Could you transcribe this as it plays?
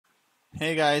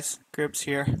Hey guys, Crips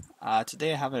here.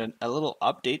 Today I have a little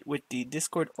update with the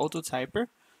Discord Autotyper.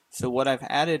 So what I've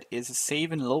added is a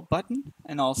save and load button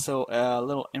and also a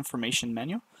little information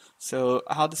menu. So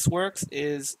how this works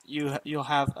is you'll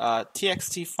have a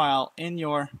TXT file in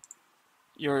your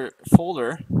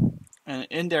folder, and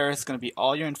in there is going to be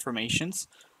all your informations.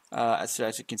 So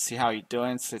as you can see how you're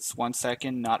doing, so it's 1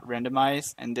 second, not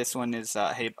randomized, and this one is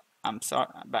hey, I'm sorry,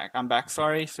 I'm back,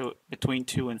 sorry. So between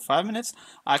 2 and 5 minutes.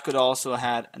 I could also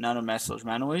add another message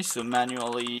manually, so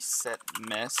manually set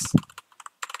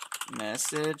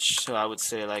message. So I would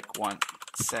say like 1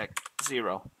 sec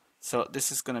 0. So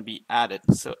this is going to be added.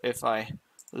 So if I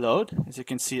load, as you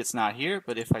can see, it's not here,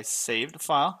 but if I save the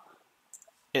file,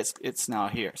 it's now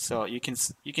here. So you can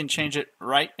change it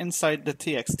right inside the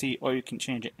TXT, or you can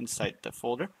change it inside the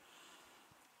folder.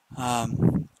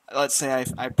 Let's say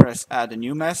I press add a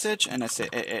new message and I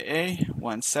say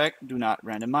 1 sec, do not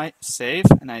randomize, save,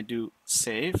 and I do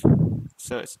save.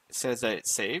 So it says that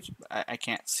it's saved. I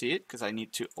can't see it because I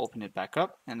need to open it back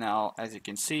up. And now, as you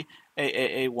can see,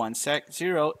 1 sec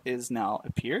 0 is now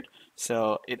appeared.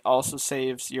 So it also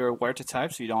saves your where to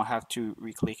type, so you don't have to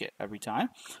re-click it every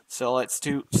time. So let's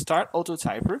do start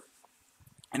Autotyper.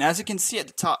 And as you can see at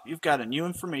the top, you've got a new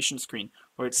information screen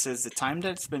where it says the time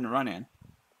that it's been running,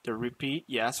 the repeat,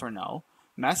 yes or no,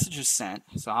 messages sent,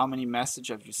 so how many messages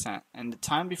have you sent, and the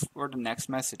time before the next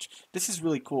message. This is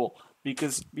really cool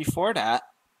because before that,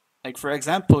 like for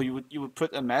example, you would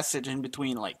put a message in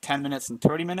between like 10 minutes and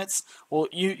 30 minutes. Well,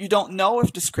 you don't know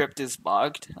if the script is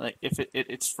bugged, like if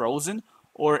it's frozen,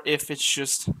 or if it's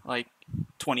just like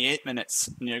 28 minutes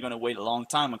and you're going to wait a long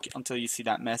time until you see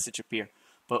that message appear.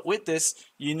 But with this,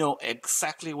 you know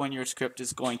exactly when your script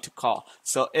is going to call.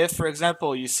 So if, for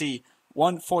example, you see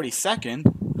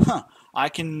 1/42, I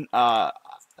can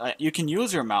you can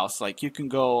use your mouse. Like you can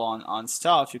go on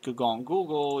stuff, you could go on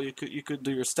Google, you could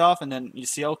do your stuff, and then you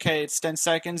see, okay, it's 10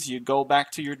 seconds. You go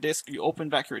back to your disk, you open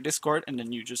back your Discord, and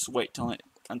then you just wait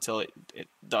until it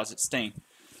does its thing.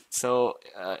 So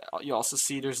you also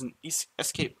see there's an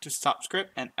escape to stop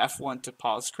script and F1 to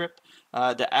pause script.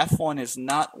 The F1 is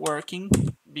not working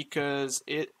because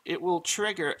it will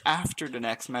trigger after the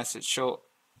next message. So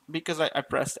because I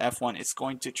pressed F1, it's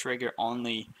going to trigger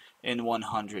only in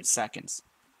 100 seconds.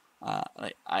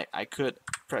 I could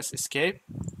press escape,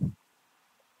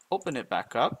 open it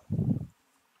back up,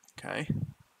 okay,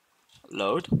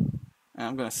 load, and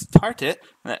I'm going to start it.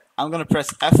 I'm going to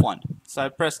press F1. So I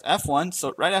pressed F1,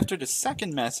 so right after the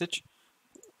second message,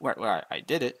 where I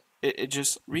did it, it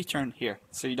just returned here.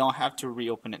 So you don't have to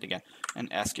reopen it again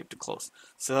and escape to close.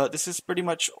 So this is pretty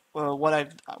much what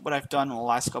I've done in the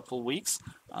last couple of weeks.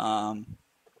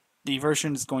 The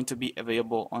version is going to be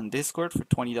available on Discord for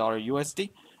 $20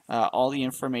 USD. All the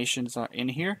informations are in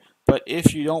here. But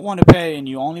if you don't want to pay and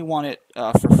you only want it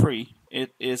for free,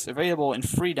 it is available in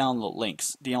free download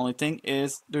links. The only thing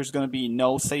is there's going to be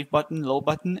no save button, load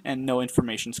button, and no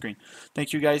information screen.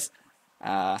 Thank you guys.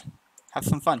 Have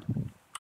some fun.